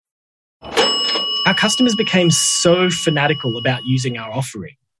our customers became so fanatical about using our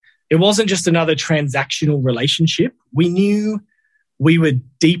offering. It wasn't just another transactional relationship. We knew we were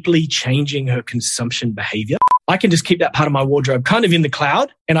deeply changing her consumption behavior. I can just keep that part of my wardrobe kind of in the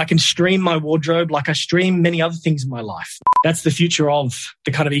cloud, and I can stream my wardrobe like I stream many other things in my life. That's the future of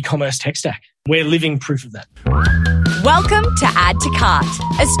the kind of e-commerce tech stack. We're living proof of that. Welcome to Add to Cart,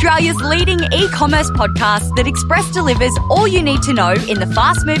 Australia's leading e-commerce podcast that express delivers all you need to know in the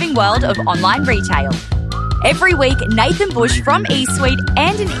fast-moving world of online retail. Every week, Nathan Bush from eSuite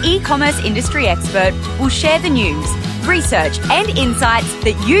and an e-commerce industry expert will share the news, research and insights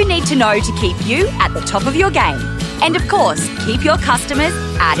that you need to know to keep you at the top of your game. And of course, keep your customers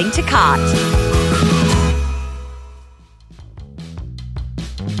adding to cart.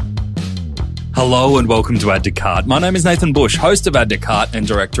 Hello and welcome to Add to Cart. My name is Nathan Bush, host of Add to Cart and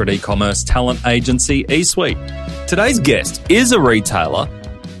director at e-commerce talent agency eSuite. Today's guest is a retailer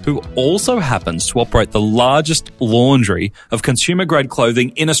who also happens to operate the largest laundry of consumer-grade clothing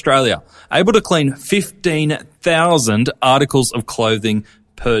in Australia, able to clean 15,000 articles of clothing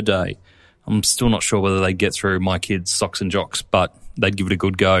per day. I'm still not sure whether they get through my kids' socks and jocks, but they'd give it a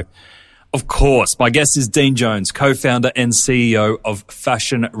good go. Of course, my guest is Dean Jones, co-founder and CEO of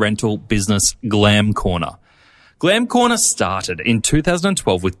fashion rental business Glam Corner. Glam Corner started in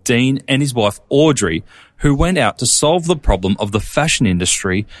 2012 with Dean and his wife Audrey, who went out to solve the problem of the fashion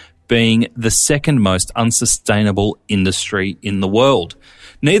industry being the second most unsustainable industry in the world.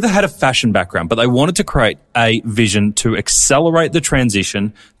 Neither had a fashion background, but they wanted to create a vision to accelerate the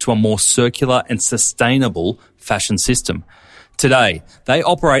transition to a more circular and sustainable fashion system. Today, they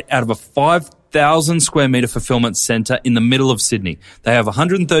operate out of a 5,000 square metre fulfillment centre in the middle of Sydney. They have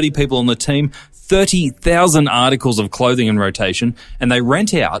 130 people on the team, 30,000 articles of clothing in rotation, and they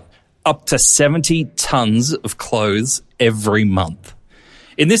rent out up to 70 tons of clothes every month.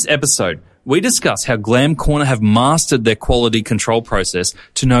 In this episode, we discuss how Glam Corner have mastered their quality control process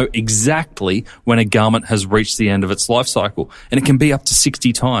to know exactly when a garment has reached the end of its life cycle, and it can be up to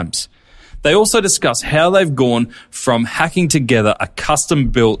 60 times. They also discuss how they've gone from hacking together a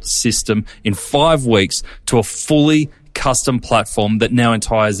custom-built system in 5 weeks to a fully custom platform that now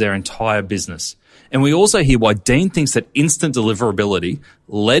entires their entire business. And we also hear why Dean thinks that instant deliverability,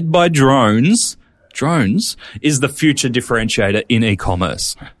 led by drones, is the future differentiator in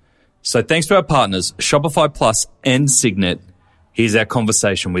e-commerce. So thanks to our partners, Shopify Plus and Signet, here's our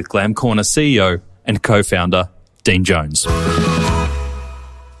conversation with Glam Corner CEO and co-founder, Dean Jones.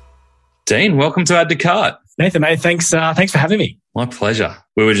 Dean, welcome to Add to Cart. Nathan, mate, thanks for having me. My pleasure.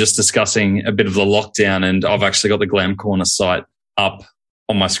 We were just discussing a bit of the lockdown, and I've actually got the Glam Corner site up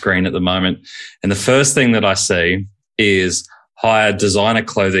on my screen at the moment. And the first thing that I see is hire designer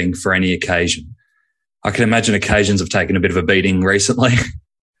clothing for any occasion. I can imagine occasions have taken a bit of a beating recently.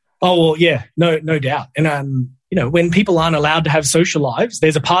 Oh, well, yeah, no doubt. And, when people aren't allowed to have social lives,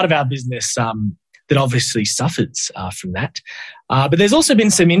 there's a part of our business that obviously suffers from that. But there's also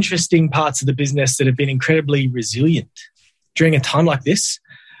been some interesting parts of the business that have been incredibly resilient during a time like this.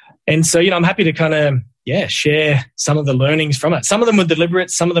 And so, I'm happy to kind of, share some of the learnings from it. Some of them were deliberate.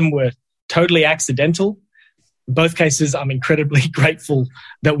 Some of them were totally accidental. In both cases, I'm incredibly grateful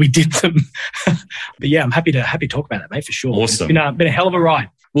that we did them. But yeah, I'm happy to talk about it, mate, for sure. Awesome. It's been a hell of a ride.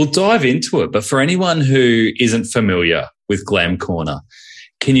 We'll dive into it. But for anyone who isn't familiar with Glam Corner,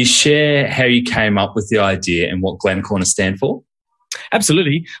 can you share how you came up with the idea and what Glam Corner stand for?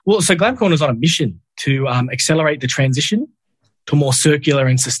 Absolutely. Well, so Glam Corner is on a mission to accelerate the transition to a more circular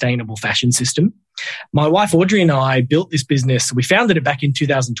and sustainable fashion system. My wife Audrey and I built this business. We founded it back in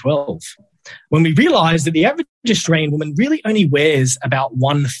 2012 when we realized that the average Australian woman really only wears about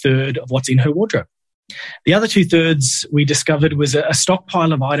 1/3 of what's in her wardrobe. The other 2/3 we discovered was a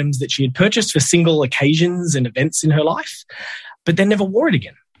stockpile of items that she had purchased for single occasions and events in her life, but then never wore it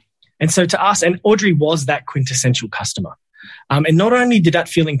again. And so to us, and Audrey was that quintessential customer. And not only did that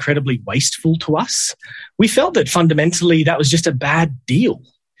feel incredibly wasteful to us, we felt that fundamentally that was just a bad deal.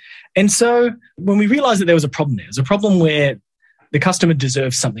 And so when we realized that there was a problem there, there's a problem where the customer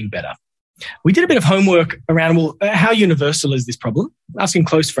deserves something better. We did a bit of homework around, how universal is this problem? Asking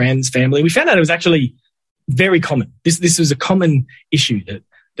close friends, family. We found out it was actually very common. This was a common issue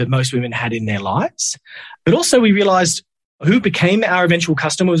that most women had in their lives. But also we realized who became our eventual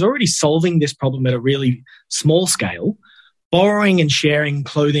customer was already solving this problem at a really small scale, borrowing and sharing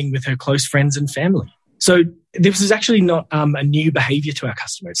clothing with her close friends and family. So this is actually not a new behavior to our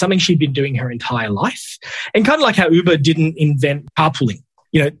customer. It's something she'd been doing her entire life. And kind of like how Uber didn't invent carpooling.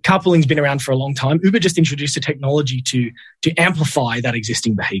 Carpooling's been around for a long time. Uber just introduced a technology to amplify that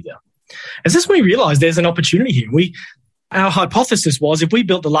existing behavior. And this is when we realized there's an opportunity here. Our hypothesis was if we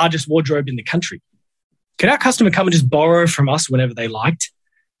built the largest wardrobe in the country, Could our customer come and just borrow from us whenever they liked,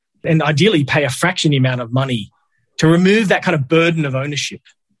 and ideally pay a fraction the amount of money to remove that kind of burden of ownership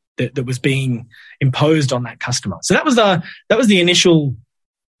that was being imposed on that customer? So that was the initial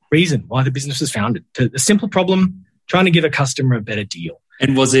reason why the business was founded. A simple problem, trying to give a customer a better deal.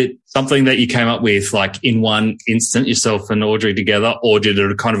 And was it something that you came up with like in one instant, yourself and Audrey together, or did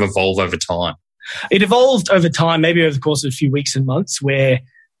it kind of evolve over time? It evolved over time, maybe over the course of a few weeks and months, where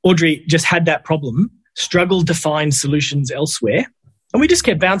Audrey just had that problem, struggled to find solutions elsewhere. And we just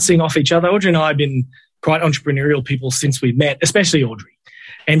kept bouncing off each other. Audrey and I have been quite entrepreneurial people since we met, especially Audrey.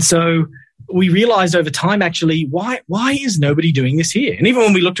 And so we realized over time, actually, why is nobody doing this here? And even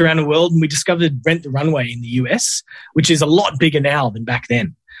when we looked around the world and we discovered Rent the Runway in the US, which is a lot bigger now than back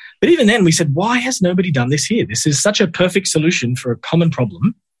then. But even then we said, why has nobody done this here? This is such a perfect solution for a common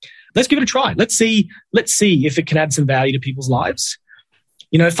problem. Let's give it a try. Let's see if it can add some value to people's lives.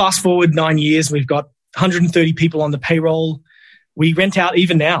 Fast forward 9 years, we've got 130 people on the payroll. We rent out,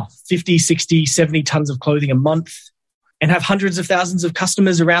 even now, 50, 60, 70 tons of clothing a month and have hundreds of thousands of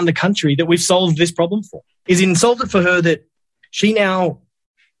customers around the country that we've solved this problem for. Solved it for her that she now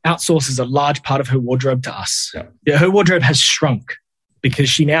outsources a large part of her wardrobe to us. Yeah, her wardrobe has shrunk because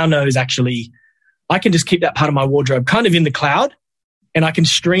she now knows, actually, I can just keep that part of my wardrobe kind of in the cloud, and I can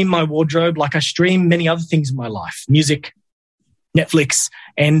stream my wardrobe like I stream many other things in my life, music, Netflix,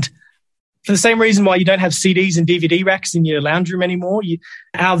 and for the same reason why you don't have CDs and DVD racks in your lounge room anymore.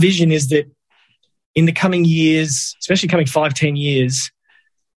 Our vision is that in the coming years, especially coming 5-10 years,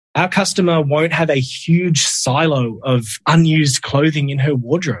 our customer won't have a huge silo of unused clothing in her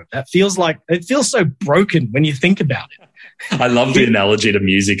wardrobe. It feels so broken when you think about it. I love the analogy to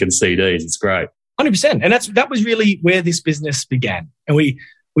music and CDs. It's great. 100%. And that was really where this business began. And we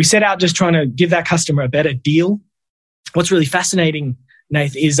set out just trying to give that customer a better deal. What's really fascinating,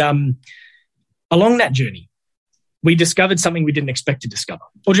 Nath, is along that journey, we discovered something we didn't expect to discover.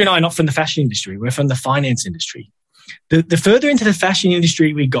 Audrey and I are not from the fashion industry. We're from the finance industry. The further into the fashion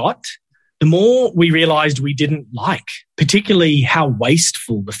industry we got, the more we realized we didn't like, particularly how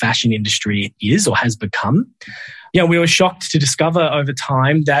wasteful the fashion industry is or has become. We were shocked to discover over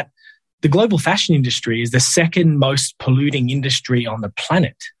time that the global fashion industry is the second most polluting industry on the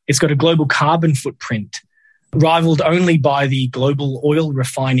planet. It's got a global carbon footprint rivaled only by the global oil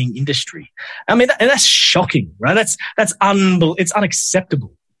refining industry. I mean, that's shocking, right? It's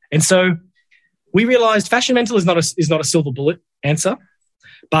unacceptable. And so we realized Fashion Mental is not a silver bullet answer,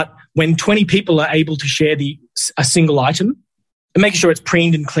 but when 20 people are able to share a single item and making sure it's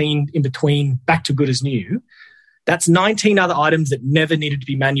preened and cleaned in between, back to good as new, that's 19 other items that never needed to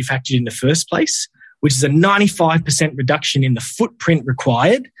be manufactured in the first place, which is a 95% reduction in the footprint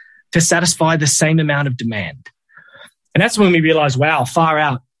required to satisfy the same amount of demand. And that's when we realized, wow, far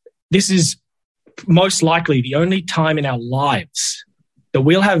out. This is most likely the only time in our lives that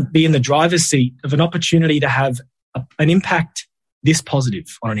we'll be in the driver's seat of an opportunity to have an impact this positive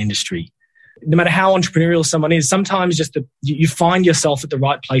on an industry. No matter how entrepreneurial someone is, sometimes just you find yourself at the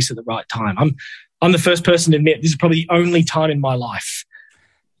right place at the right time. I'm the first person to admit this is probably the only time in my life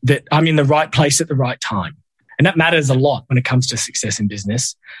that I'm in the right place at the right time. And that matters a lot when it comes to success in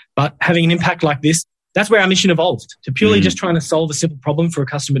business. But having an impact like this, that's where our mission evolved, to purely just trying to solve a simple problem for a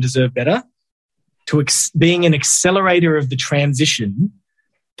customer to deserve better, to being an accelerator of the transition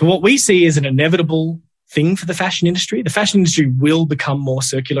to what we see as an inevitable thing for the fashion industry. The fashion industry will become more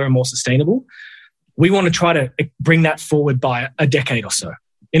circular and more sustainable. We want to try to bring that forward by a decade or so.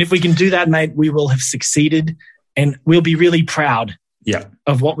 And if we can do that, mate, we will have succeeded and we'll be really proud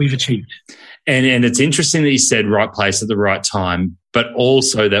of what we've achieved. And it's interesting that you said right place at the right time, but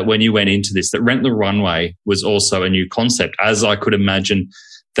also that when you went into this, that Rent the Runway was also a new concept, as I could imagine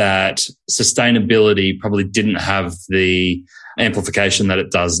that sustainability probably didn't have the amplification that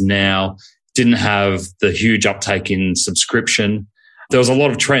it does now, didn't have the huge uptake in subscription. There was a lot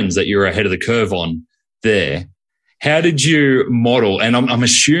of trends that you were ahead of the curve on there. How did you model? And I'm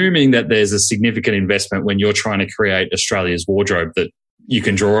assuming that there's a significant investment when you're trying to create Australia's wardrobe that you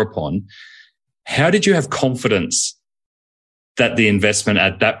can draw upon. How did you have confidence that the investment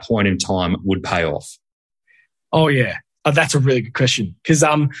at that point in time would pay off? Oh, yeah. That's a really good question, because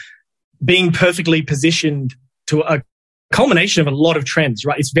being perfectly positioned to a culmination of a lot of trends,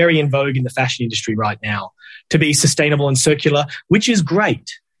 right? It's very in vogue in the fashion industry right now to be sustainable and circular, which is great.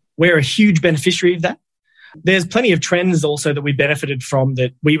 We're a huge beneficiary of that. There's plenty of trends also that we benefited from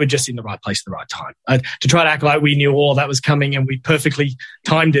that we were just in the right place at the right time. To try to act like we knew all that was coming and we perfectly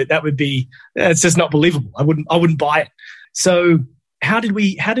timed it, it's just not believable. I wouldn't buy it. So how did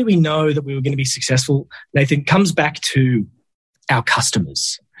we know that we were going to be successful? Nathan, comes back to our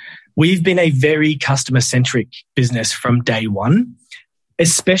customers. We've been a very customer-centric business from day one,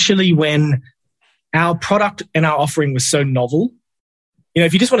 especially when our product and our offering was so novel.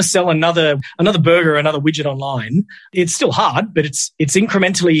 If you just want to sell another burger or another widget online, it's still hard, but it's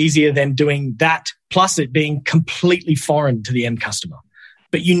incrementally easier than doing that, plus it being completely foreign to the end customer.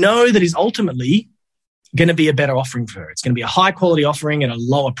 But that is ultimately going to be a better offering for her. It's going to be a high quality offering at a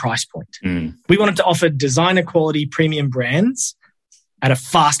lower price point. We wanted to offer designer quality premium brands at a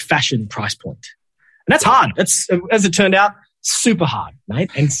fast fashion price point. And that's hard. That's, as it turned out, super hard, mate.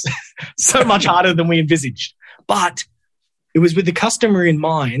 And so much harder than we envisaged. But it was with the customer in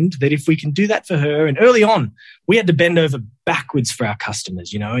mind that if we can do that for her, and early on, we had to bend over backwards for our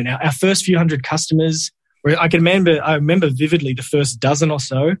customers, in our first few hundred customers, where I remember vividly the first dozen or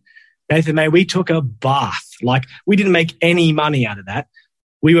so, Nathan, mate, we took a bath. Like, we didn't make any money out of that.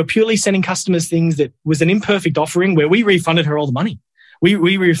 We were purely sending customers things that was an imperfect offering where we refunded her all the money. We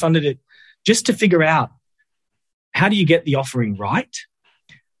refunded it just to figure out, how do you get the offering right?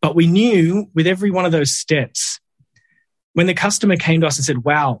 But we knew with every one of those steps, when the customer came to us and said,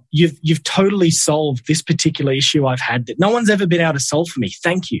 wow, you've totally solved this particular issue I've had that no one's ever been able to solve for me.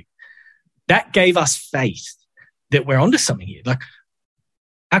 Thank you. That gave us faith that we're onto something here. Like,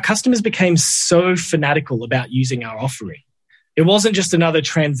 our customers became so fanatical about using our offering. It wasn't just another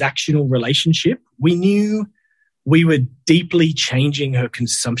transactional relationship. We knew we were deeply changing her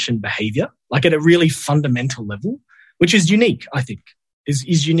consumption behavior, like at a really fundamental level, which is unique, I think,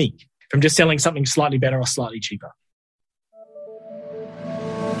 is unique from just selling something slightly better or slightly cheaper.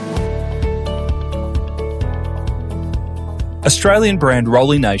 Australian brand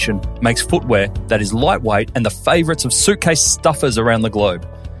Rolly Nation makes footwear that is lightweight and the favourites of suitcase stuffers around the globe.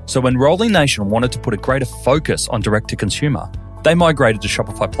 So when Rolly Nation wanted to put a greater focus on direct-to-consumer, they migrated to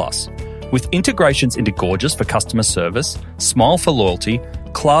Shopify Plus. With integrations into Gorgeous for customer service, Smile for loyalty,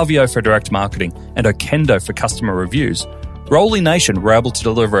 Klaviyo for direct marketing, and Okendo for customer reviews, Rolly Nation were able to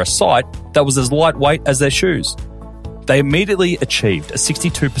deliver a site that was as lightweight as their shoes. They immediately achieved a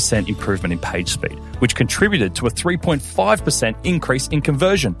 62% improvement in page speed, which contributed to a 3.5% increase in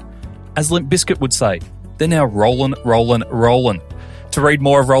conversion. As Limp Bizkit would say, they're now rollin'. To read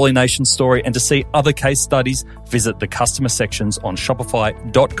more of Rolly Nation's story and to see other case studies, visit the customer sections on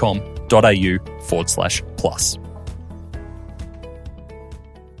shopify.com.au/plus.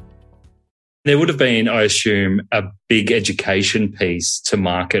 There would have been, I assume, a big education piece to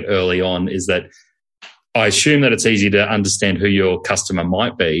market early on, is that I assume that it's easy to understand who your customer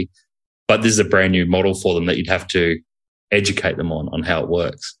might be, but this is a brand new model for them that you'd have to educate them on how it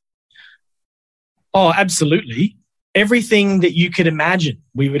works. Oh, absolutely. Everything that you could imagine,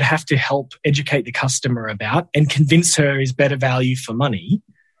 we would have to help educate the customer about and convince her is better value for money.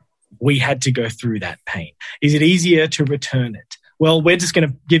 We had to go through that pain. Is it easier to return it? Well, we're just going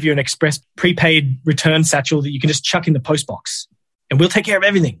to give you an express prepaid return satchel that you can just chuck in the post box and we'll take care of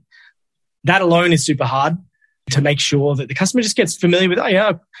everything. That alone is super hard to make sure that the customer just gets familiar with, oh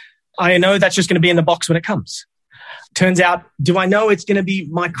yeah, I know that's just going to be in the box when it comes. Turns out, do I know it's going to be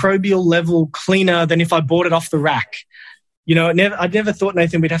microbial level cleaner than if I bought it off the rack? I'd never thought,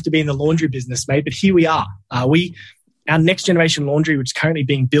 Nathan, we'd have to be in the laundry business, mate, but here we are. Our next generation laundry, which is currently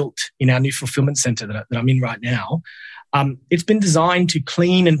being built in our new fulfillment center that I'm in right now, it's been designed to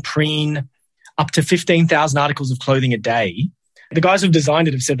clean and preen up to 15,000 articles of clothing a day. The guys who've designed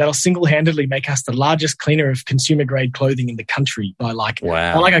it have said that'll single-handedly make us the largest cleaner of consumer-grade clothing in the country by like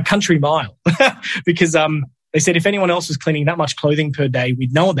a country mile. Because they said if anyone else was cleaning that much clothing per day,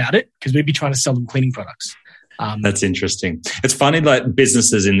 we'd know about it because we'd be trying to sell them cleaning products. That's interesting. It's funny that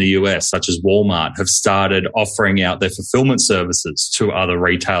businesses in the US, such as Walmart, have started offering out their fulfillment services to other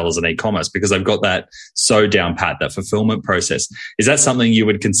retailers and e-commerce because they've got that so down pat, that fulfillment process. Is that something you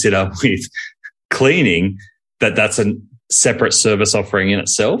would consider with cleaning, that's a separate service offering in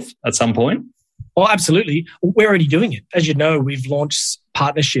itself at some point? Oh, absolutely. We're already doing it. As you know, we've launched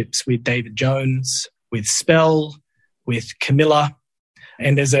partnerships with David Jones, with Spell, with Camilla,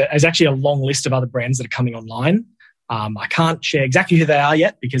 and there's actually a long list of other brands that are coming online. I can't share exactly who they are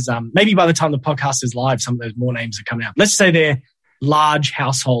yet because maybe by the time the podcast is live, some of those more names are coming out. Let's say they're large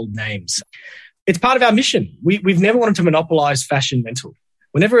household names. It's part of our mission. We've never wanted to monopolize fashion rental.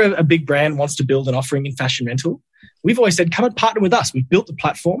 Whenever a big brand wants to build an offering in fashion rental, we've always said, come and partner with us. We've built the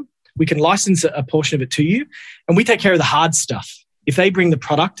platform. We can license a portion of it to you, and we take care of the hard stuff. If they bring the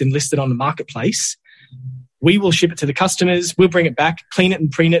product and list it on the marketplace, we will ship it to the customers. We'll bring it back, clean it and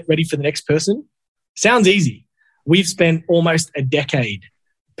preen it, ready for the next person. Sounds easy. We've spent almost a decade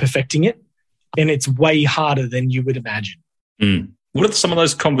perfecting it, and it's way harder than you would imagine. What are some of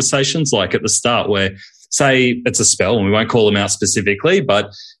those conversations like at the start where say it's a Spell, and we won't call them out specifically,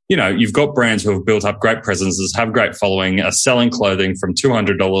 but you've got brands who have built up great presences, have great following, are selling clothing from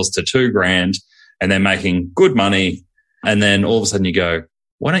 $200 to $2,000, and they're making good money. And then all of a sudden you go,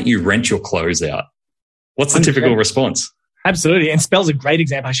 why don't you rent your clothes out? What's the typical response? Absolutely. And Spell's a great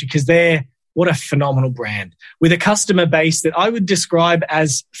example, actually, because what a phenomenal brand with a customer base that I would describe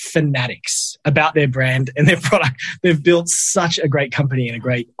as fanatics about their brand and their product. They've built such a great company and a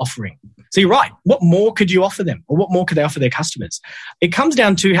great offering. So you're right. What more could you offer them, or what more could they offer their customers? It comes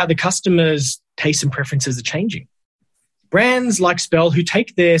down to how the customers' tastes and preferences are changing. Brands like Spell, who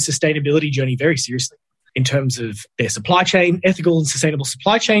take their sustainability journey very seriously in terms of their supply chain, ethical and sustainable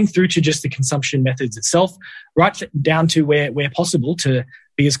supply chain, through to just the consumption methods itself, right down to where possible to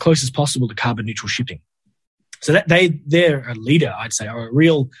be as close as possible to carbon neutral shipping. So that they're a leader, I'd say, or a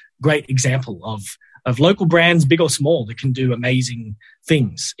real great example of local brands, big or small, that can do amazing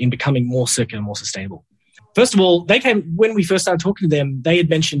things in becoming more circular, more sustainable. First of all, when we first started talking to them, they had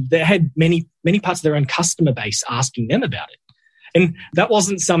mentioned they had many parts of their own customer base asking them about it. And that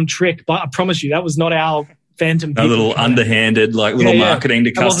wasn't some trick, but I promise you, that was not our phantom. A little underhanded, marketing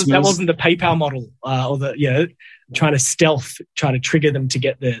to customers. That wasn't the PayPal model, or trying to trigger them to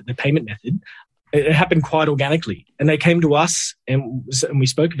get the payment method. It happened quite organically, and they came to us and we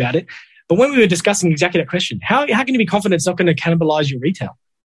spoke about it. But when we were discussing exactly that question, how can you be confident it's not going to cannibalize your retail?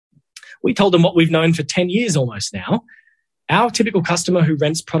 We told them what we've known for 10 years almost now. Our typical customer who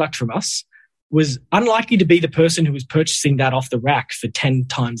rents product from us was unlikely to be the person who was purchasing that off the rack for 10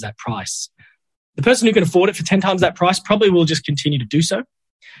 times that price. The person who can afford it for 10 times that price probably will just continue to do so.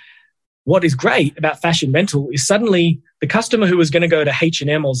 What is great about fashion rental is suddenly the customer who was going to go to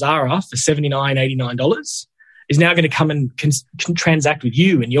H&M or Zara for $79, $89 is now going to come and can transact with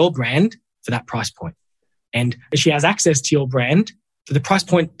you and your brand for that price point. And she has access to your brand for the price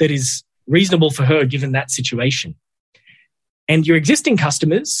point that is reasonable for her given that situation. And your existing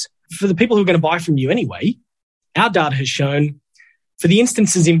customers, for the people who are going to buy from you anyway, our data has shown for the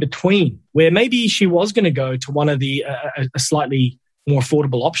instances in between where maybe she was going to go to one of the a slightly more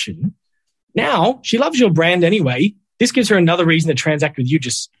affordable option. Now she loves your brand anyway. This gives her another reason to transact with you.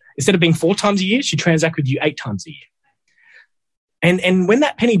 Just instead of being 4 times a year, she transacts with you 8 times a year. And when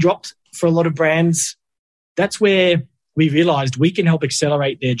that penny dropped for a lot of brands, that's where we realized we can help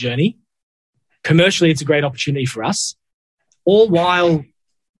accelerate their journey. Commercially, it's a great opportunity for us, all while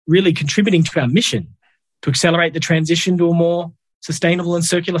really contributing to our mission to accelerate the transition to a more sustainable and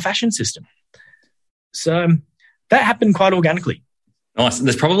circular fashion system. So that happened quite organically. Nice.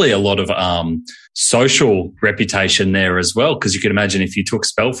 There's probably a lot of social reputation there as well, because you can imagine if you took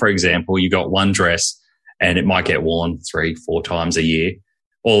Spell, for example, you got one dress and it might get worn 3-4 times a year.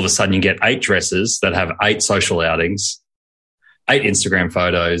 All of a sudden you get 8 dresses that have 8 social outings, 8 Instagram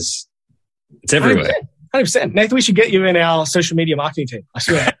photos. It's everywhere. 100%. Nathan, we should get you in our social media marketing team. I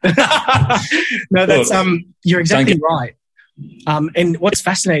swear. No, that's you're exactly right. And what's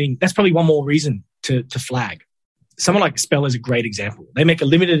fascinating, that's probably one more reason to flag. Someone like Spell is a great example. They make a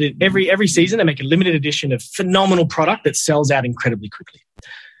limited every season. They make a limited edition of phenomenal product that sells out incredibly quickly,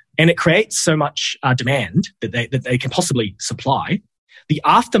 and it creates so much demand that they can possibly supply. The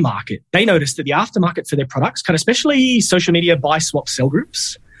aftermarket, they noticed that the aftermarket for their products, kind of especially social media buy, swap, sell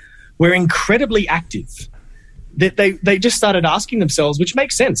groups, were incredibly active. That they just started asking themselves, which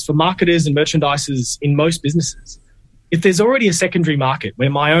makes sense for marketers and merchandisers in most businesses. If there's already a secondary market where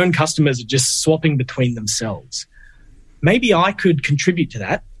my own customers are just swapping between themselves, maybe I could contribute to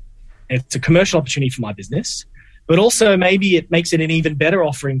that. It's a commercial opportunity for my business, but also maybe it makes it an even better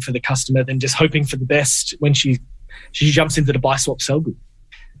offering for the customer than just hoping for the best when she jumps into the buy, swap, sell group.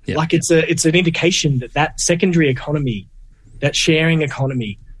 Yeah. Like it's an indication that secondary economy, that sharing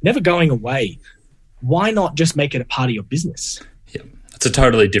economy, never going away. Why not just make it a part of your business? Yeah, it's a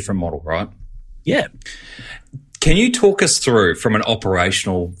totally different model, right? Yeah. Can you talk us through from an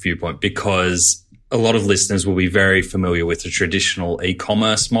operational viewpoint? Because a lot of listeners will be very familiar with the traditional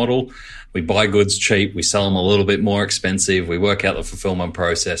e-commerce model. We buy goods cheap, we sell them a little bit more expensive, we work out the fulfillment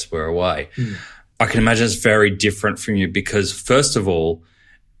process, we're away. I can imagine it's very different from you because, first of all,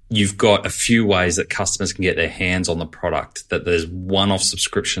 you've got a few ways that customers can get their hands on the product, that there's one-off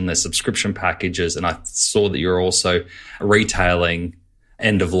subscription, there's subscription packages, and I saw that you're also retailing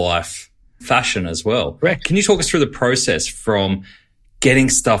end-of-life fashion as well. Correct. Can you talk us through the process from getting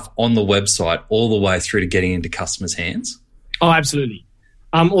stuff on the website all the way through to getting into customers' hands? Oh, absolutely.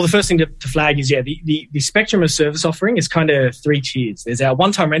 Well, the first thing to flag is, the spectrum of service offering is kind of 3 tiers. There's our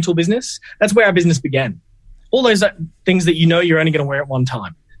one-time rental business. That's where our business began. All those things that you're only going to wear at one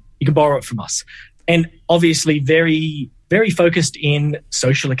time. You can borrow it from us. And obviously very very focused in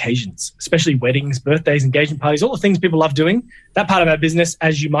social occasions, especially weddings, birthdays, engagement parties, all the things people love doing. That part of our business,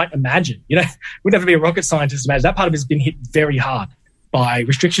 as you might imagine, we'd never be a rocket scientist to imagine, that part of it has been hit very hard by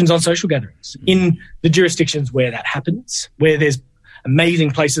restrictions on social gatherings in the jurisdictions where that happens, where there's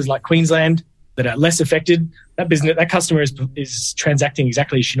amazing places like Queensland that are less affected. That customer is transacting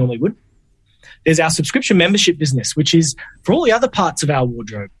exactly as she normally would. There's our subscription membership business, which is for all the other parts of our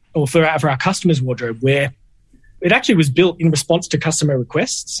wardrobe, or for our customers' wardrobe, where it actually was built in response to customer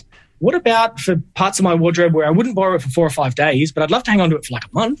requests. What about for parts of my wardrobe where I wouldn't borrow it for 4 or 5 days, but I'd love to hang on to it for like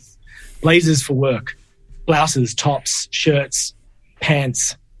a month? Blazers for work, blouses, tops, shirts,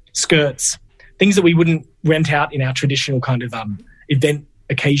 pants, skirts, things that we wouldn't rent out in our traditional kind of event,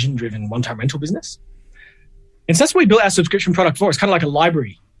 occasion-driven one-time rental business. And so that's what we built our subscription product for. It's kind of like a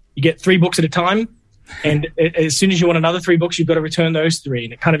library. You get 3 books at a time, and as soon as you want another 3 books, you've got to return those 3,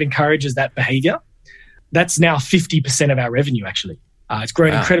 and it kind of encourages that behavior. That's now 50% of our revenue, actually. It's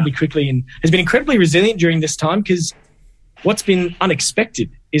grown incredibly quickly and has been incredibly resilient during this time, because what's been unexpected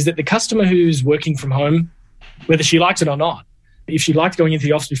is that the customer who's working from home, whether she likes it or not, if she liked going into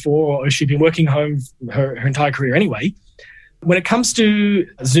the office before, or she'd been working home her entire career anyway, when it comes to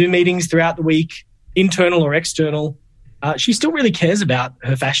Zoom meetings throughout the week, internal or external, she still really cares about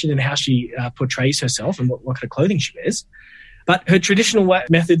her fashion and how she portrays herself and what kind of clothing she wears. But her traditional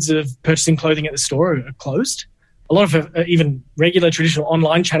methods of purchasing clothing at the store are closed. A lot of her even regular traditional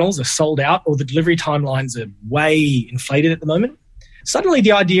online channels are sold out, or the delivery timelines are way inflated at the moment. Suddenly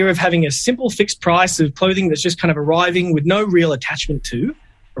the idea of having a simple fixed price of clothing that's just kind of arriving with no real attachment to,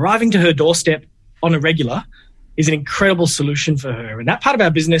 arriving to her doorstep on a regular, is an incredible solution for her. And that part of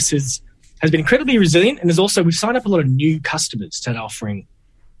our business has been incredibly resilient. And we've signed up a lot of new customers to that offering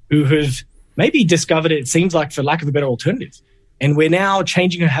who have maybe discovered it seems like, for lack of a better alternative. And we're now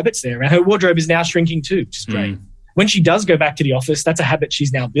changing her habits there. And her wardrobe is now shrinking too, which is great. When she does go back to the office, that's a habit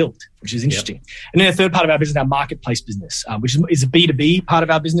she's now built, which is interesting. Yep. And then the third part of our business, our marketplace business, which is a B2B part of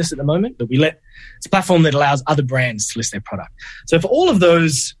our business at the moment. But it's a platform that allows other brands to list their product. So for all of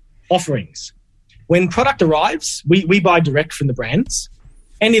those offerings, when product arrives, we buy direct from the brands.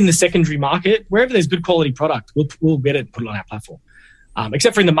 And in the secondary market, wherever there's good quality product, we'll get it and put it on our platform.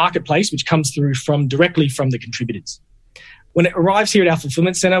 Except for in the marketplace, which comes through directly from the contributors. When it arrives here at our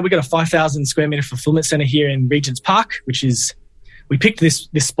fulfillment center, we've got a 5,000 square meter fulfillment center here in Regent's Park, we picked this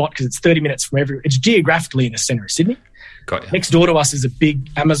spot because it's 30 minutes from it's geographically in the center of Sydney. Got you. Next door to us is a big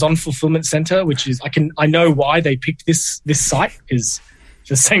Amazon fulfillment center, which is, I know why they picked this site, because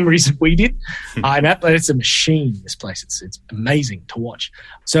for the same reason we did. It's a machine, this place. It's amazing to watch.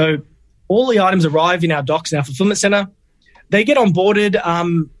 So all the items arrive in our docks in our fulfillment center. They get onboarded,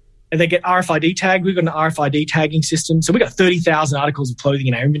 and they get RFID tagged. We've got an RFID tagging system. So we've got 30,000 articles of clothing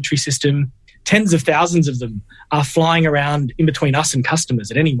in our inventory system. Tens of thousands of them are flying around in between us and customers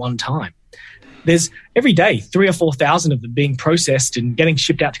at any one time. There's every day 3,000 or 4,000 of them being processed and getting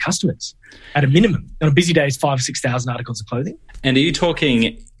shipped out to customers at a minimum. On a busy day, it's 5,000 or 6,000 articles of clothing. And are you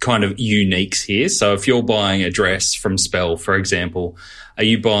talking kind of uniques here? So if you're buying a dress from Spell, for example, are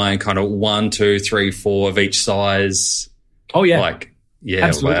you buying kind of 1, 2, 3, 4 of each size? Oh, yeah.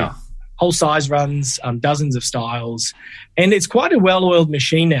 Absolutely. Wow. Whole size runs, dozens of styles. And it's quite a well-oiled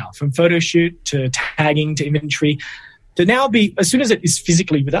machine now, from photo shoot to tagging to inventory. To now be, as soon as it is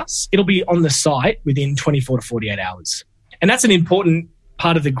physically with us, it'll be on the site within 24 to 48 hours. And that's an important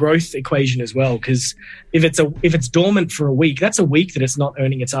part of the growth equation as well, because if it's dormant for a week, that's a week that it's not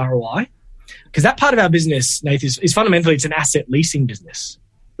earning its ROI. Because that part of our business, Nath, is fundamentally, it's an asset leasing business.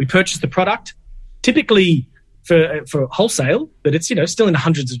 We purchase the product, typically for wholesale, but it's still in the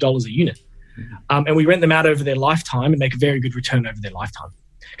hundreds of dollars a unit. And we rent them out over their lifetime and make a very good return over their lifetime.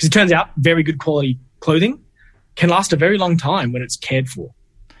 Because it turns out very good quality clothing can last a very long time when it's cared for.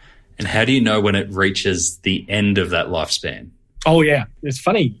 And how do you know when it reaches the end of that lifespan? Oh, yeah. It's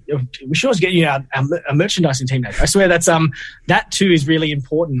funny. We should always get you our merchandising team. I swear that too is really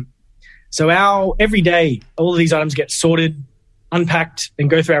important. So every day, all of these items get sorted, unpacked, and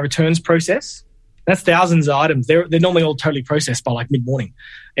go through our returns process. That's thousands of items. They're normally all totally processed by like mid-morning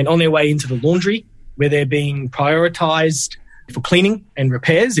and on their way into the laundry, where they're being prioritized for cleaning and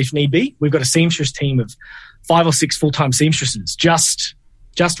repairs if need be. We've got a seamstress team of 5 or 6 full-time seamstresses just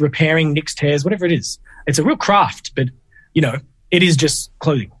repairing nicks, tears, whatever it is. It's a real craft, but it is just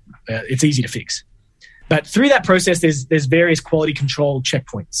clothing. It's easy to fix. But through that process, there's various quality control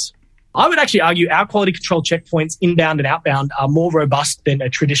checkpoints. I would actually argue our quality control checkpoints, inbound and outbound, are more robust than a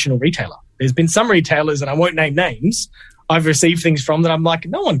traditional retailer. There's been some retailers, and I won't name names, I've received things from that I'm like,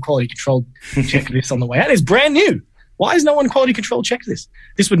 no one quality control checked this on the way out. It's brand new. Why has no one quality control checked this?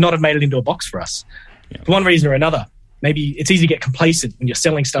 This would not have made it into a box for us for one reason or another. maybe it's easy to get complacent when you're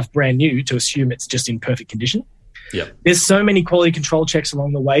selling stuff brand new to assume it's just in perfect condition. Yep. There's so many quality control checks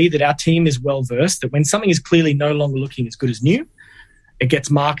along the way that our team is well versed that when something is clearly no longer looking as good as new, it gets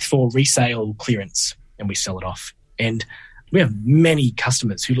marked for resale clearance and we sell it off. And we have many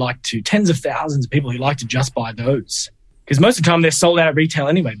customers who like to, tens of thousands of people who like to just buy those. Because most of the time they're sold out at retail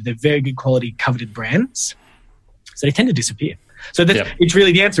anyway, but they're very good quality coveted brands. So they tend to disappear. So it's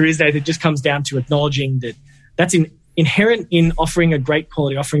really, the answer is that it just comes down to acknowledging that that's inherent in offering a great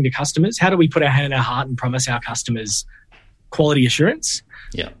quality offering to customers. How do we put our hand in our heart and promise our customers quality assurance?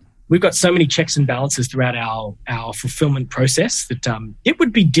 Yeah. We've got so many checks and balances throughout our fulfillment process that it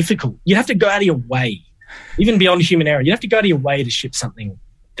would be difficult. You'd have to go out of your way, even beyond human error. You'd have to go out of your way to ship something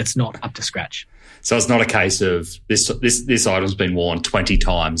that's not up to scratch. So it's not a case of this item's been worn 20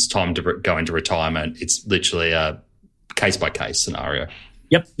 times, time to go into retirement. It's literally a case-by-case scenario.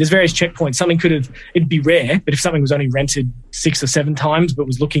 Yep. There's various checkpoints. It'd be rare, but if something was only rented 6 or 7 times but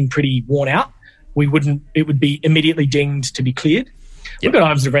was looking pretty worn out, it would be immediately dinged to be cleared. We've got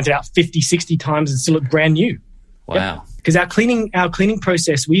items that have rented out 50, 60 times and still look brand new. Wow. Because our cleaning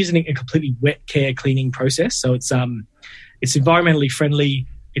process, we're using a completely wet care cleaning process. So it's environmentally friendly,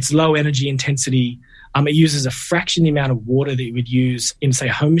 it's low energy intensity. It uses a fraction the amount of water that you would use in, say,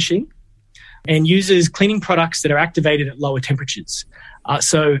 a home machine, and uses cleaning products that are activated at lower temperatures. But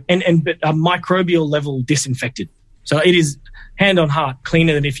microbial level disinfected. So it is, hand on heart,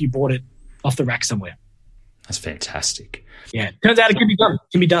 cleaner than if you bought it off the rack somewhere. That's fantastic. Yeah. Turns out it can be done.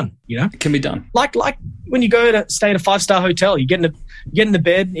 It can be done, you know? It can be done. Like when you go to stay at a 5-star hotel, you get in the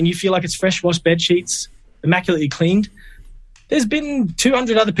bed and you feel like it's fresh washed bed sheets, immaculately cleaned. There's been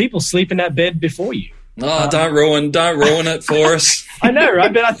 200 other people sleep in that bed before you. Oh, don't ruin it for us. I know,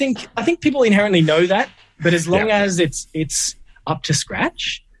 right? But I think people inherently know that. But as long as it's up to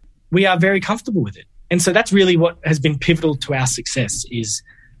scratch, we are very comfortable with it. And so that's really what has been pivotal to our success, is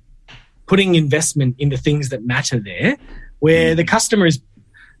putting investment in the things that matter there, where the customer is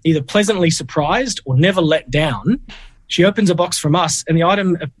either pleasantly surprised or never let down. She opens a box from us and the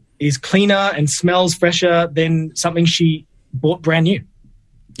item is cleaner and smells fresher than something she bought brand new.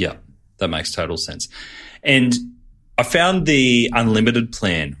 Yeah, that makes total sense. And I found the unlimited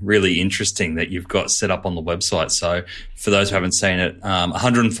plan really interesting that you've got set up on the website. So for those who haven't seen it,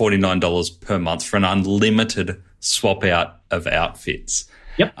 $149 per month for an unlimited swap out of outfits.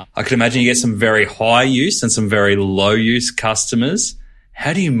 Yep. I can imagine you get some very high use and some very low use customers.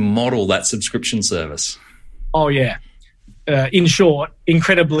 How do you model that subscription service? Oh, yeah. In short, it's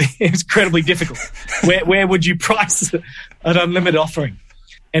incredibly difficult. Where would you price an unlimited offering?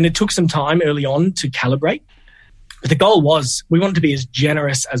 And it took some time early on to calibrate. But the goal was we wanted to be as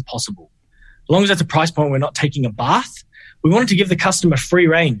generous as possible. As long as that's a price point, we're not taking a bath. We wanted to give the customer free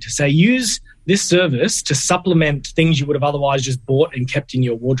rein to say, use this service to supplement things you would have otherwise just bought and kept in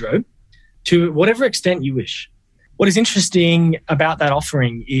your wardrobe to whatever extent you wish. What is interesting about that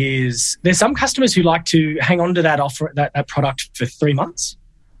offering is there's some customers who like to hang on to that product for 3 months.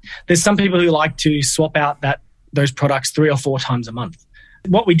 There's some people who like to swap out those products 3 or 4 times a month.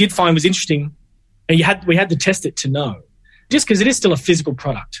 What we did find was interesting, and we had to test it to know, just because it is still a physical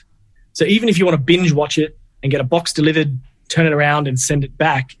product. So even if you want to binge watch it and get a box delivered, turn it around and send it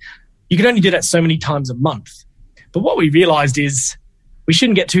back, you can only do that so many times a month. But what we realized is we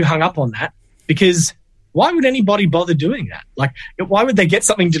shouldn't get too hung up on that, because why would anybody bother doing that? Like, why would they get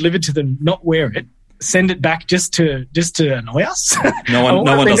something delivered to them, not wear it, send it back just to annoy us? No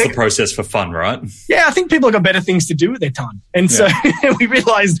one does the process for fun, right? Yeah, I think people have got better things to do with their time. And so we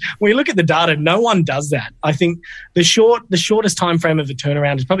realized when we look at the data, no one does that. I think the shortest time frame of a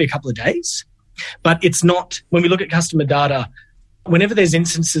turnaround is probably a couple of days. But it's not, when we look at customer data, whenever there's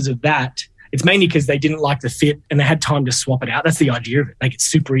instances of that, it's mainly because they didn't like the fit and they had time to swap it out. That's the idea of it. Make it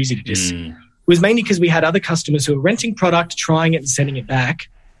super easy to just... It was mainly because we had other customers who were renting product, trying it and sending it back.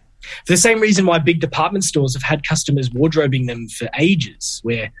 For the same reason why big department stores have had customers wardrobing them for ages,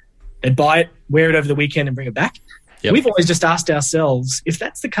 where they'd buy it, wear it over the weekend and bring it back. Yep. We've always just asked ourselves, if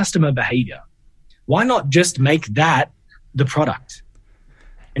that's the customer behavior, why not just make that the product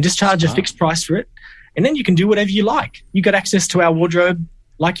and just charge a fixed price for it? And then you can do whatever you like. You got access to our wardrobe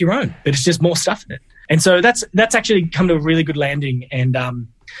like your own, but it's just more stuff in it. And so that's actually come to a really good landing. And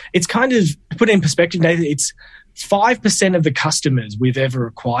it's kind of, to put it in perspective, Nathan, it's 5% of the customers we've ever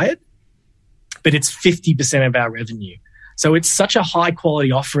acquired, but it's 50% of our revenue. So it's such a high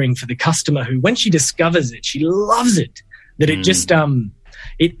quality offering for the customer who, when she discovers it, she loves it, that it just,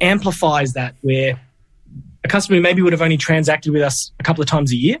 it amplifies that, where a customer who maybe would have only transacted with us a couple of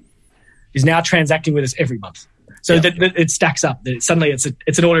times a year is now transacting with us every month. So that it stacks up. That suddenly it's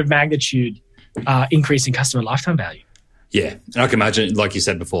an order of magnitude increase in customer lifetime value. Yeah. And I can imagine, like you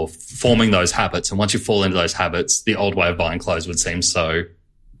said before, forming those habits. And once you fall into those habits, the old way of buying clothes would seem so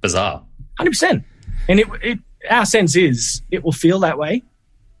bizarre. 100%. And our sense is it will feel that way.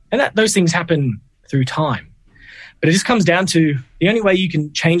 And those things happen through time. But it just comes down to the only way you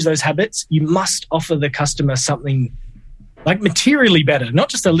can change those habits, you must offer the customer something like materially better, not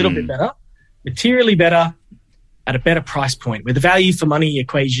just a little bit better, materially better at a better price point where the value for money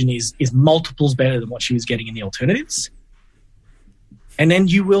equation is multiples better than what she was getting in the alternatives. And then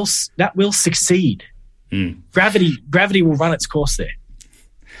that will succeed. Gravity will run its course there.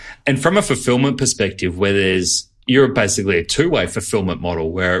 And from a fulfillment perspective, you're basically a two-way fulfillment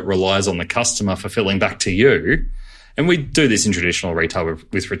model where it relies on the customer fulfilling back to you. And we do this in traditional retail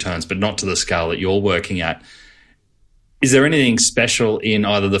with returns, but not to the scale that you're working at. Is there anything special in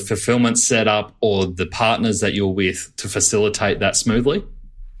either the fulfillment setup or the partners that you're with to facilitate that smoothly?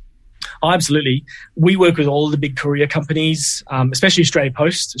 Oh, absolutely. We work with all of the big courier companies, especially Australia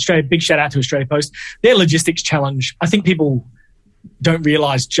Post. Big shout out to Australia Post. Their logistics challenge, I think people don't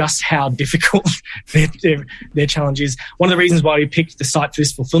realise just how difficult their challenge is. One of the reasons why we picked the site for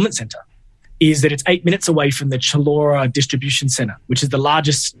this fulfilment centre is that it's 8 minutes away from the Chullora Distribution Centre, which is the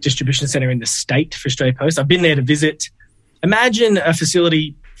largest distribution centre in the state for Australia Post. I've been there to visit. Imagine a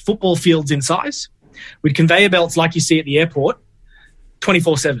facility, football fields in size, with conveyor belts like you see at the airport,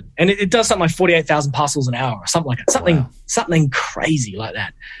 24/7. And it does something like 48,000 parcels an hour or something like that, something crazy like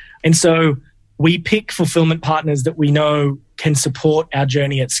that. And so we pick fulfillment partners that we know can support our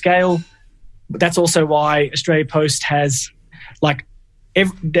journey at scale. But that's also why Australia Post has, like,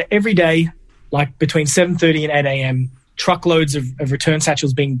 every day, like between 7:30 and 8 a.m, truckloads of return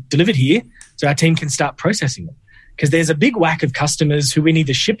satchels being delivered here so our team can start processing them. Because there's a big whack of customers who we need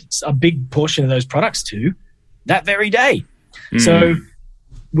to ship a big portion of those products to that very day. So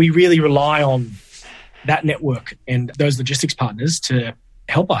we really rely on that network and those logistics partners to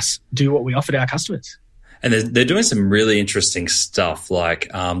help us do what we offer to our customers. And they're doing some really interesting stuff, like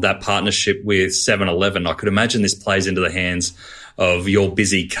that partnership with 7-Eleven. I could imagine this plays into the hands of your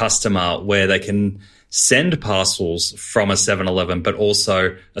busy customer where they can send parcels from a 7-Eleven, but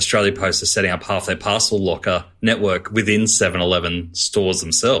also Australia Post is setting up half their parcel locker network within 7-Eleven stores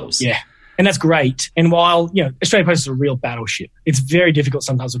themselves. Yeah, and that's great. And while, Australia Post is a real battleship, it's very difficult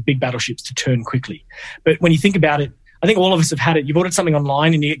sometimes with big battleships to turn quickly. But when you think about it, I think all of us have had it. You've ordered something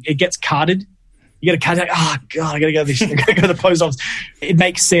online and it gets carded. You get a card, like, oh, God, I got to go to the post office. It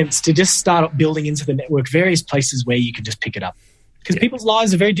makes sense to just start building into the network various places where you can just pick it up. Because people's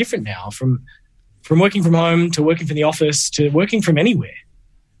lives are very different now, from working from home to working from the office to working from anywhere.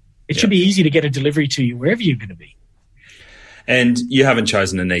 It should be easy to get a delivery to you wherever you're going to be. And you haven't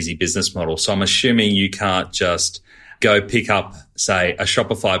chosen an easy business model. So I'm assuming you can't just go pick up, say, a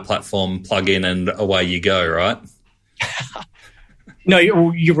Shopify platform, plug in, and away you go, right? No,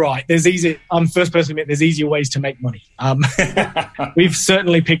 you're right. I'm the first person to admit there's easier ways to make money. We've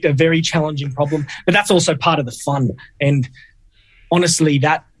certainly picked a very challenging problem, but that's also part of the fun. And honestly,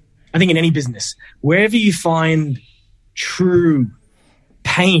 I think in any business, wherever you find true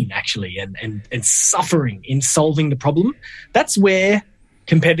pain, actually, and suffering in solving the problem, that's where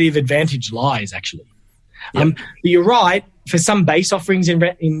competitive advantage lies, actually. But you're right. For some base offerings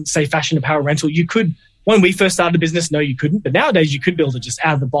in say, fashion apparel rental, you could. When we first started the business, no, you couldn't. But nowadays, you could build a just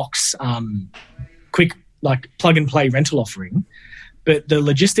out-of-the-box, quick, like plug-and-play rental offering. But the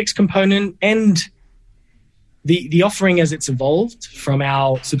logistics component and the offering as it's evolved from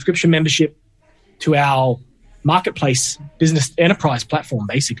our subscription membership to our marketplace business enterprise platform,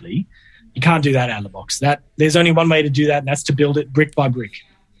 basically, you can't do that out of the box. There's only one way to do that, and that's to build it brick by brick.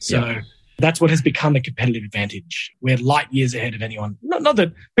 So that's what has become a competitive advantage. We're light years ahead of anyone. Not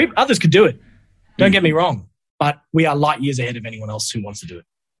that others could do it. Don't get me wrong, but we are light years ahead of anyone else who wants to do it.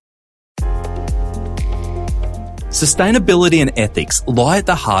 Sustainability and ethics lie at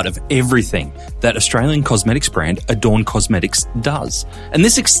the heart of everything that Australian cosmetics brand Adorn Cosmetics does. And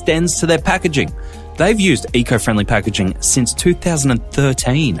this extends to their packaging. They've used eco-friendly packaging since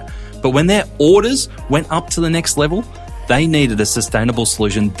 2013. But when their orders went up to the next level, they needed a sustainable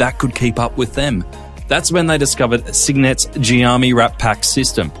solution that could keep up with them. That's when they discovered Signet's Giami Wrap Pack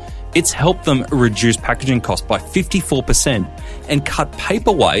system. It's helped them reduce packaging costs by 54% and cut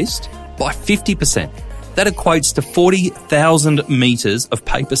paper waste by 50%. That equates to 40,000 metres of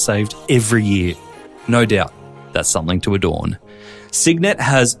paper saved every year. No doubt, that's something to adorn. Signet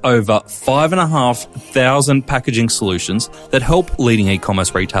has over 5,500 packaging solutions that help leading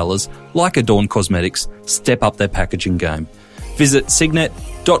e-commerce retailers like Adorn Cosmetics step up their packaging game. Visit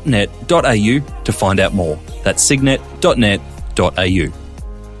signet.net.au to find out more. That's signet.net.au.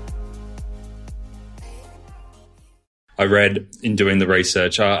 I read in doing the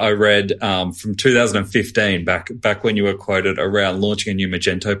research, I read from 2015, back when you were quoted around launching a new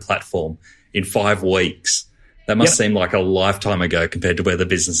Magento platform in 5 weeks. That must seem like a lifetime ago compared to where the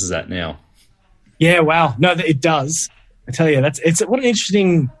business is at now. Yeah, wow. No, it does. I tell you, that is an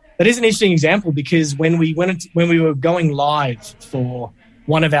interesting example, because when we were going live for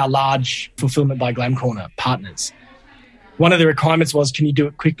one of our large Fulfillment by Glam Corner partners, one of the requirements was, can you do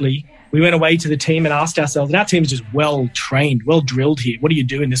it quickly? We went away to the team and asked ourselves, and our team is just well-trained, well-drilled here. What do you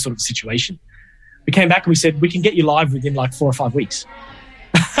do in this sort of situation? We came back and we said, we can get you live within like 4 or 5 weeks.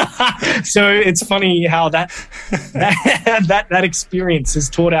 So it's funny how that experience has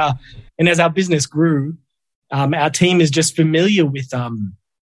taught and as our business grew, our team is just familiar with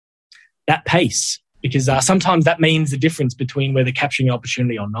that pace, because sometimes that means the difference between whether capturing an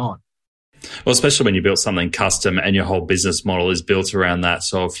opportunity or not. Well, especially when you build something custom and your whole business model is built around that.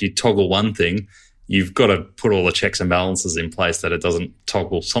 So if you toggle one thing, you've got to put all the checks and balances in place that it doesn't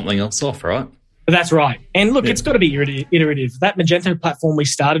toggle something else off, right? That's right. And look, it's got to be iterative. That Magento platform we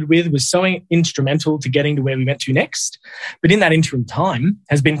started with was so instrumental to getting to where we went to next. But in that interim time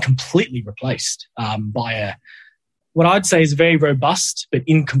has been completely replaced by what I'd say is a very robust but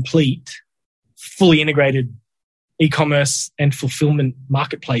incomplete, fully integrated e-commerce and fulfillment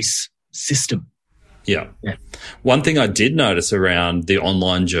marketplace system. Yeah. One thing I did notice around the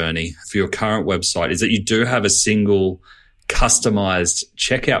online journey for your current website is that you do have a single customized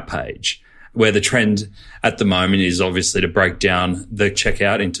checkout page, where the trend at the moment is obviously to break down the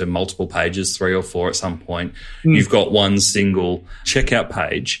checkout into multiple pages, 3 or 4 at some point. You've got one single checkout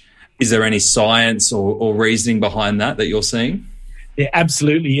page. Is there any science or reasoning behind that you're seeing? There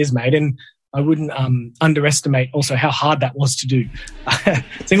absolutely is, mate. And I wouldn't underestimate also how hard that was to do.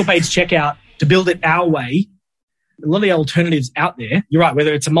 Single page checkout, to build it our way, a lot of the alternatives out there, you're right,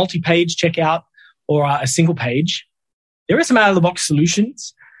 whether it's a multi-page checkout or a single page, there are some out-of-the-box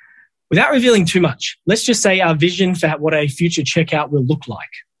solutions. Without revealing too much, let's just say our vision for what a future checkout will look like.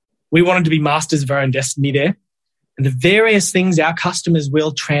 We wanted to be masters of our own destiny there. And the various things our customers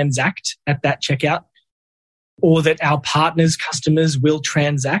will transact at that checkout, or that our partners' customers will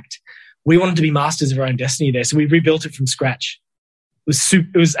transact, we wanted to be masters of our own destiny there. So we rebuilt it from scratch.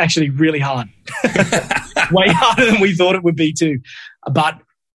 It was actually really hard. Way harder than we thought it would be too. But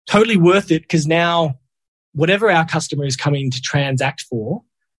totally worth it, because now whatever our customer is coming to transact for,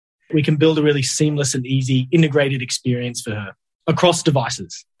 we can build a really seamless and easy integrated experience for her across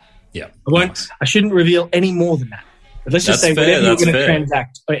devices. Yeah. I shouldn't reveal any more than that. But let's just say whatever you're going to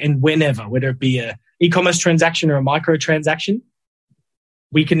transact, and whenever, whether it be a e-commerce transaction or a micro transaction,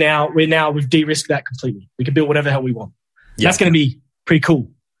 we've de-risked that completely. We can build whatever the hell we want. Yep. That's going to be pretty cool.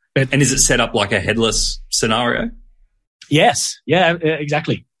 And is it set up like a headless scenario? Yes. Yeah,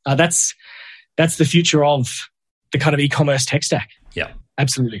 exactly. That's the future of the kind of e-commerce tech stack. Yeah.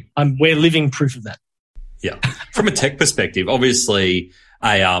 Absolutely. We're living proof of that. Yeah. From a tech perspective, obviously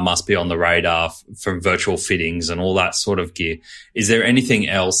AR must be on the radar from virtual fittings and all that sort of gear. Is there anything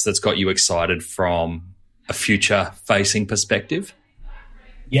else that's got you excited from a future-facing perspective?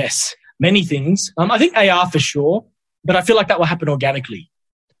 Yes, many things. I think AR for sure, but I feel like that will happen organically.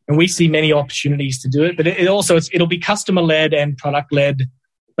 And we see many opportunities to do it, but it'll be customer-led and product-led.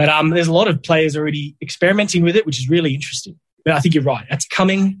 But there's a lot of players already experimenting with it, which is really interesting. But I think you're right. That's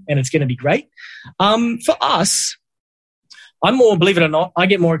coming and it's going to be great. For us, believe it or not, I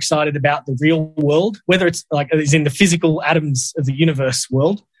get more excited about the real world, whether it's like is in the physical atoms of the universe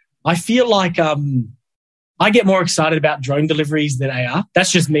world. I feel like I get more excited about drone deliveries than AR.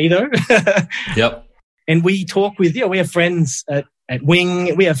 That's just me though. Yep. And we talk with, we have friends at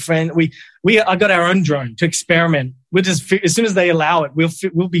Wing. We have I got our own drone to experiment. We'll just, as soon as they allow it,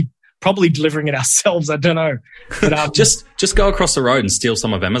 we'll be probably delivering it ourselves. I don't know. But, just go across the road and steal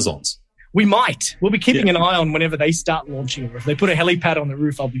some of Amazon's. We might. We'll be keeping an eye on whenever they start launching it. If they put a helipad on the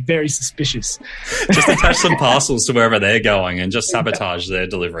roof, I'll be very suspicious. Just attach some parcels to wherever they're going and just sabotage their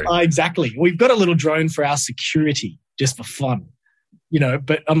delivery. Exactly. We've got a little drone for our security, just for fun.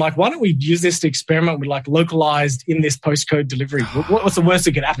 But I'm like, why don't we use this to experiment with like localized in this postcode delivery? What's the worst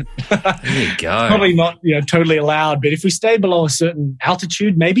that could happen? There you go. Probably not, totally allowed. But if we stay below a certain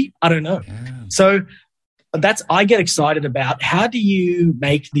altitude, maybe, I don't know. Yeah. So I get excited about how do you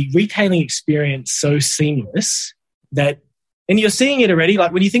make the retailing experience so seamless that, and you're seeing it already.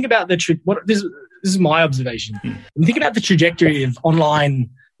 Like when you think about this is my observation. When you think about the trajectory of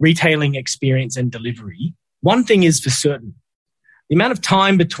online retailing experience and delivery, one thing is for certain. The amount of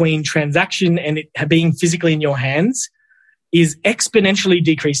time between transaction and it being physically in your hands is exponentially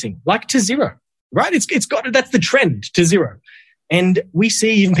decreasing, like to zero, right? That's the trend, to zero. And we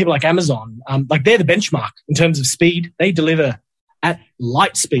see even people like Amazon, like they're the benchmark in terms of speed. They deliver at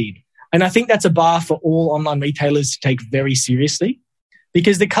light speed. And I think that's a bar for all online retailers to take very seriously,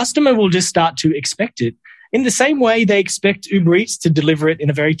 because the customer will just start to expect it in the same way they expect Uber Eats to deliver it in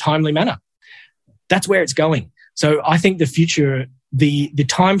a very timely manner. That's where it's going. So I think the future, the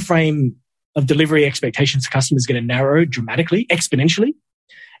time frame of delivery expectations for customers is going to narrow dramatically, exponentially.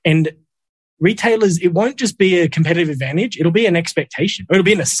 And retailers, it won't just be a competitive advantage. It'll be an expectation, or it'll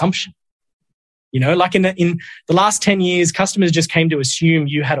be an assumption. You know, like in the last 10 years, customers just came to assume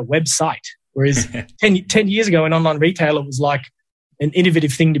you had a website. Whereas 10 years ago, an online retailer was like an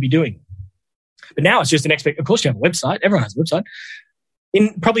innovative thing to be doing. But now it's just an expect. Of course, you have a website. Everyone has a website.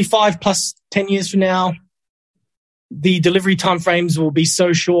 In probably 5 plus 10 years from now, the delivery timeframes will be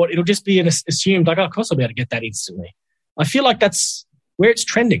so short. It'll just be assumed like, oh, of course I'll be able to get that instantly. I feel like that's where it's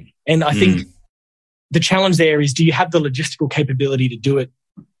trending. And I think the challenge there is, do you have the logistical capability to do it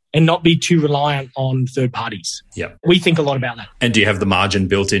and not be too reliant on third parties? Yeah. We think a lot about that. And do you have the margin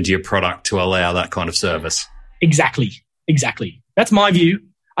built into your product to allow that kind of service? Exactly. That's my view.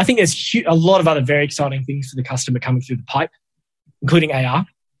 I think there's a lot of other very exciting things for the customer coming through the pipe, including AR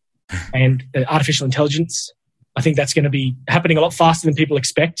and artificial intelligence. I think that's going to be happening a lot faster than people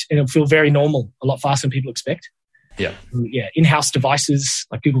expect, and it'll feel very normal a lot faster than people expect. Yeah. In-house devices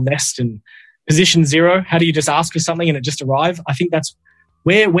like Google Nest and Position Zero. How do you just ask for something and it just arrive? I think that's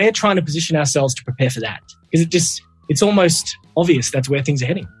where we're trying to position ourselves to prepare for that, because it's almost obvious that's where things are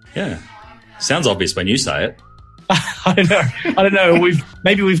heading. Yeah. Sounds obvious when you say it. I don't know.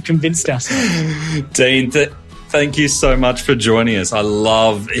 Maybe we've convinced ourselves. Dean, thank you so much for joining us. I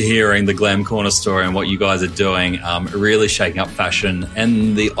love hearing the Glam Corner story and what you guys are doing, really shaking up fashion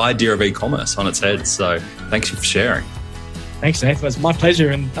and the idea of e-commerce on its head. So thanks for sharing. Thanks, Nathan. It was my pleasure.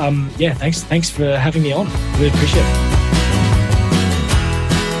 And thanks for having me on. Really appreciate it.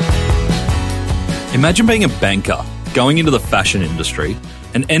 Imagine being a banker, going into the fashion industry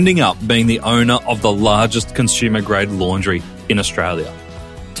and ending up being the owner of the largest consumer-grade laundry in Australia.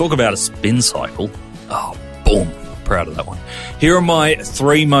 Talk about a spin cycle. Oh, boom. Proud of that one. Here are my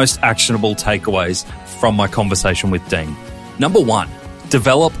 3 most actionable takeaways from my conversation with Dean. Number 1,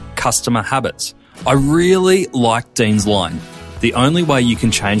 develop customer habits. I really like Dean's line. The only way you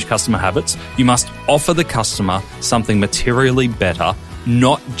can change customer habits, you must offer the customer something materially better,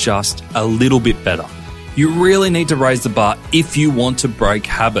 not just a little bit better. You really need to raise the bar if you want to break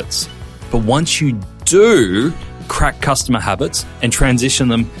habits. But once you do crack customer habits and transition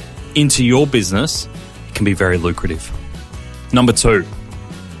them into your business, it can be very lucrative. Number 2,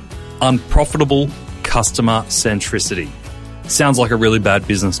 unprofitable customer centricity. Sounds like a really bad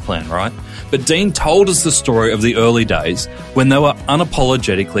business plan, right? But Dean told us the story of the early days when they were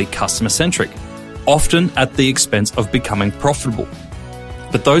unapologetically customer-centric, often at the expense of becoming profitable.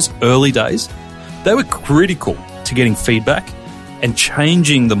 But those early days, they were critical to getting feedback and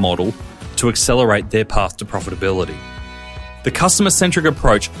changing the model to accelerate their path to profitability. The customer-centric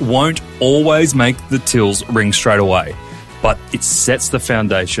approach won't always make the tills ring straight away, but it sets the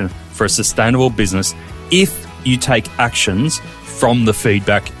foundation for a sustainable business if you take actions from the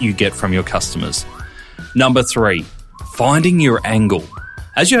feedback you get from your customers. Number 3, finding your angle.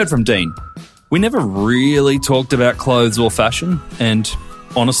 As you heard from Dean, we never really talked about clothes or fashion, and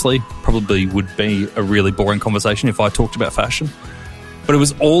honestly, probably would be a really boring conversation if I talked about fashion. But it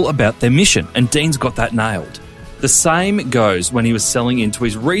was all about their mission, and Dean's got that nailed. The same goes when he was selling into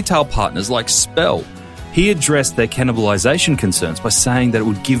his retail partners like Spell. He addressed their cannibalization concerns by saying that it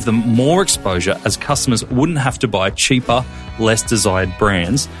would give them more exposure, as customers wouldn't have to buy cheaper, less desired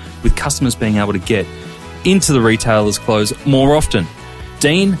brands, with customers being able to get into the retailer's clothes more often.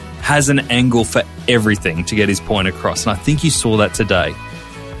 Dean has an angle for everything to get his point across, and I think you saw that today.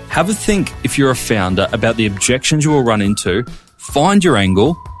 Have a think, if you're a founder, about the objections you will run into, find your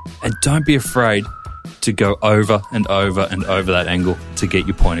angle, and don't be afraid to go over and over and over that angle to get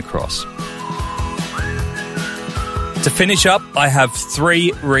your point across. To finish up, I have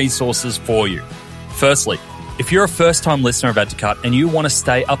 3 resources for you. Firstly, if you're a first-time listener of Add to Cart and you want to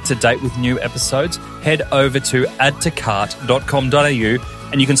stay up to date with new episodes, head over to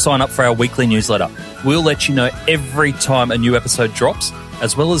addtocart.com.au and you can sign up for our weekly newsletter. We'll let you know every time a new episode drops,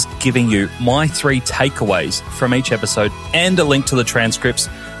 as well as giving you my 3 takeaways from each episode and a link to the transcripts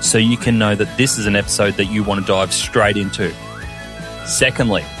so you can know that this is an episode that you want to dive straight into.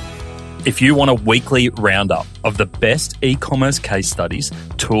 Secondly, if you want a weekly roundup of the best e-commerce case studies,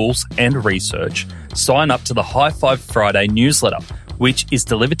 tools, and research, sign up to the High Five Friday newsletter, which is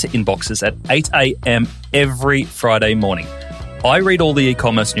delivered to inboxes at 8 a.m. every Friday morning. I read all the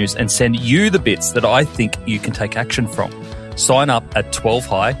e-commerce news and send you the bits that I think you can take action from. sign up at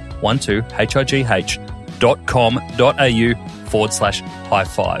 12high.com.au/high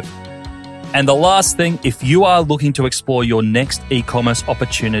five. And the last thing, if you are looking to explore your next e-commerce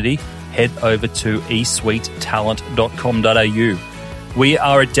opportunity, head over to esuitetalent.com.au. We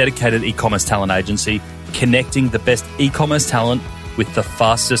are a dedicated e-commerce talent agency connecting the best e-commerce talent with the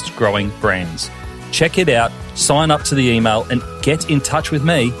fastest growing brands. Check it out, sign up to the email, and get in touch with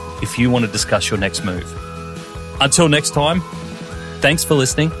me if you want to discuss your next move. Until next time, thanks for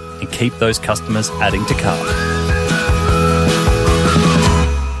listening and keep those customers adding to cart.